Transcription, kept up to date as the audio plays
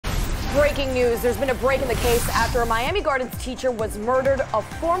Breaking news. There's been a break in the case after a Miami Gardens teacher was murdered. A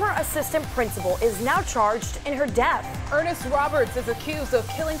former assistant principal is now charged in her death. Ernest Roberts is accused of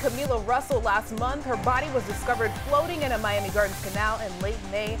killing Kameela Russell last month. Her body was discovered floating in a Miami Gardens canal in late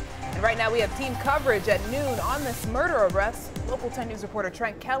May. And right now we have team coverage at noon on this murder arrest. Local 10 News reporter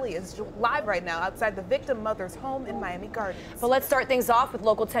Trent Kelly is live right now outside the victim mother's home in Miami Gardens. But let's start things off with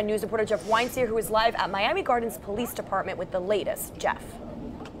Local 10 News reporter Jeff Weinstein, who is live at Miami Gardens Police Department with the latest. Jeff.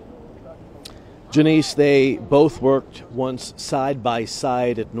 Janice, they both worked once side by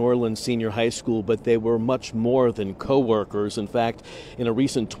side at Norland Senior High School, but they were much more than co-workers. In fact, in a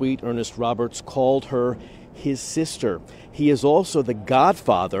recent tweet, Ernest Roberts called her his sister. He is also the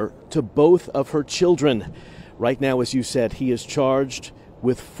godfather to both of her children. Right now, as you said, he is charged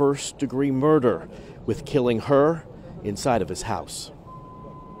with first-degree murder, with killing her inside of his house.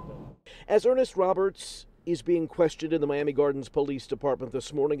 As Ernest Roberts is being questioned in the Miami Gardens Police Department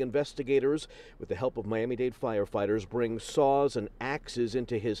this morning, investigators, with the help of Miami-Dade firefighters, bring saws and axes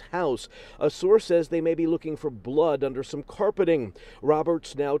into his house. A source says they may be looking for blood under some carpeting.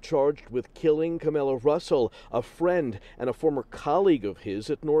 Roberts now charged with killing Kameela Russell, a friend and a former colleague of his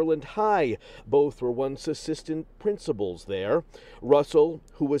at Norland High. Both were once assistant principals there. Russell,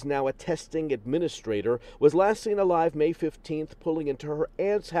 who was now a testing administrator, was last seen alive May 15th pulling into her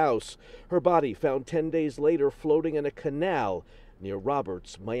aunt's house. Her body found 10 days later floating in a canal near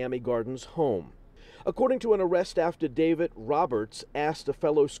Roberts' Miami Gardens home. According to an arrest affidavit, Roberts asked a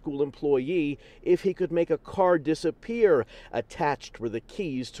fellow school employee if he could make a car disappear. Attached were the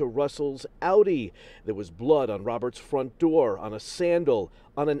keys to Russell's Audi. There was blood on Roberts' front door, on a sandal,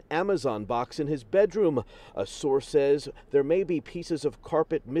 on an Amazon box in his bedroom. A source says there may be pieces of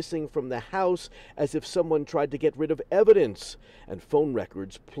carpet missing from the house, as if someone tried to get rid of evidence. And phone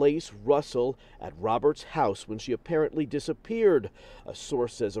records place Russell at Roberts' house when she apparently disappeared. A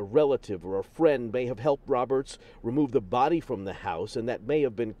source says a relative or a friend may have helped Roberts remove the body from the house, and that may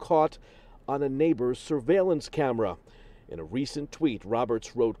have been caught on a neighbor's surveillance camera. In a recent tweet,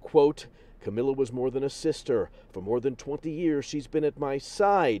 Roberts wrote, quote, "Kameela was more than a sister. For more than 20 years, she's been at my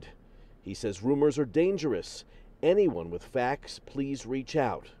side." He says rumors are dangerous. Anyone with facts, please reach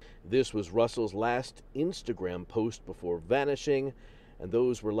out. This was Russell's last Instagram post before vanishing, and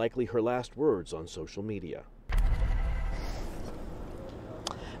those were likely her last words on social media.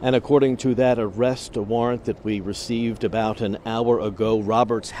 And according to that arrest warrant that we received about an hour ago,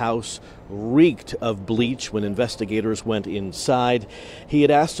 Roberts' house reeked of bleach when investigators went inside. He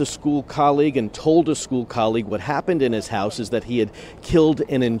had asked a school colleague and told a school colleague what happened in his house is that he had killed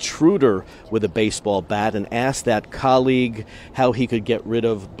an intruder with a baseball bat, and asked that colleague how he could get rid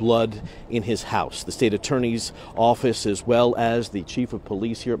of blood in his house. The state attorney's office, as well as the chief of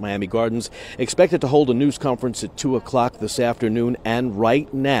police here at Miami Gardens, expected to hold a news conference at 2 o'clock this afternoon, and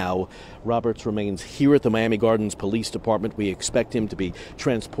right now Roberts remains here at the Miami Gardens Police Department. We expect him to be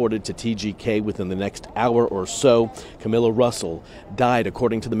transported to TGK within the next hour or so. Kameela Russell died,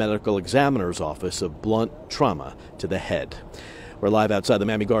 according to the medical examiner's office, of blunt trauma to the head. We're live outside the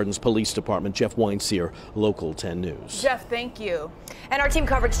Miami Gardens Police Department. Jeff Weinstein, Local 10 News. Jeff, thank you. And our team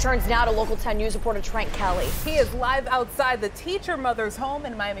coverage turns now to Local 10 News reporter Trent Kelly. He is live outside the teacher mother's home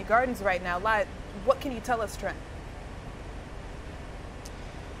in Miami Gardens right now. Live. What can you tell us, Trent?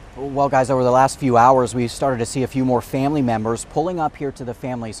 Well, guys, over the last few hours, we started to see a few more family members pulling up here to the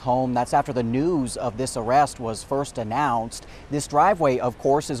family's home. That's after the news of this arrest was first announced. This driveway, of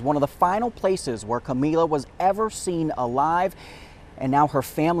course, is one of the final places where Kameela was ever seen alive. And now her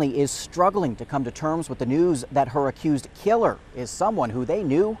family is struggling to come to terms with the news that her accused killer is someone who they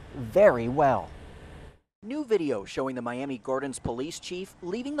knew very well. New video showing the Miami Gardens police chief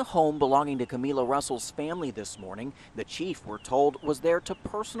leaving the home belonging to Kameela Russell's family this morning. The chief, we're told, was there to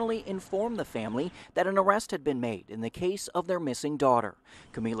personally inform the family that an arrest had been made in the case of their missing daughter.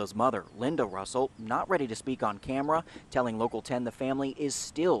 Kameela's mother, Linda Russell, not ready to speak on camera, telling Local 10 the family is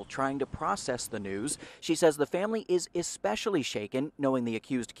still trying to process the news. She says the family is especially shaken knowing the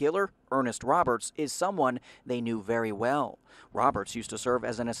accused killer, Ernest Roberts, is someone they knew very well. Roberts used to serve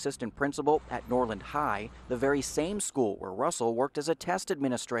as an assistant principal at Norland High, the very same school where Russell worked as a test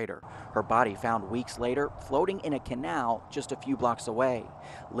administrator. Her body found weeks later floating in a canal just a few blocks away.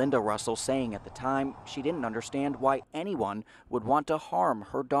 Linda Russell saying at the time she didn't understand why anyone would want to harm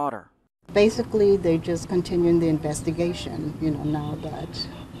her daughter. Basically, they're just continuing the investigation, now that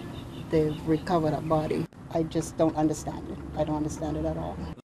they've recovered a body. I just don't understand it. I don't understand it at all.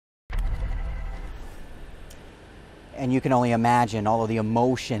 And you can only imagine all of the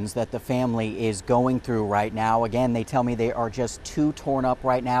emotions that the family is going through right now. Again, they tell me they are just too torn up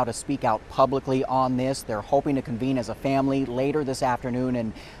right now to speak out publicly on this. They're hoping to convene as a family later this afternoon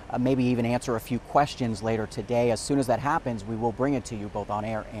and maybe even answer a few questions later today. As soon as that happens, we will bring it to you both on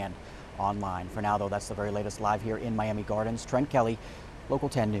air and online. For now, though, that's the very latest live here in Miami Gardens. Trent Kelly, Local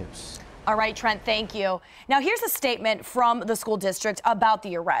 10 News. All right, Trent, thank you. Now, here's a statement from the school district about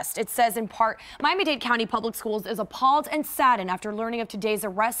the arrest. It says, in part, Miami-Dade County Public Schools is appalled and saddened after learning of today's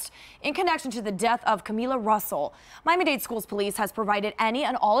arrest in connection to the death of Kameela Russell. Miami-Dade Schools Police has provided any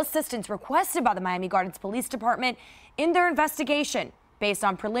and all assistance requested by the Miami Gardens Police Department in their investigation. Based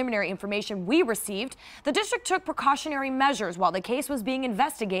on preliminary information we received, the district took precautionary measures while the case was being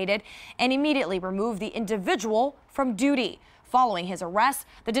investigated and immediately removed the individual from duty. Following his arrest,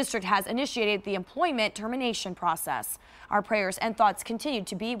 the district has initiated the employment termination process. Our prayers and thoughts continue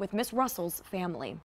to be with Ms. Russell's family.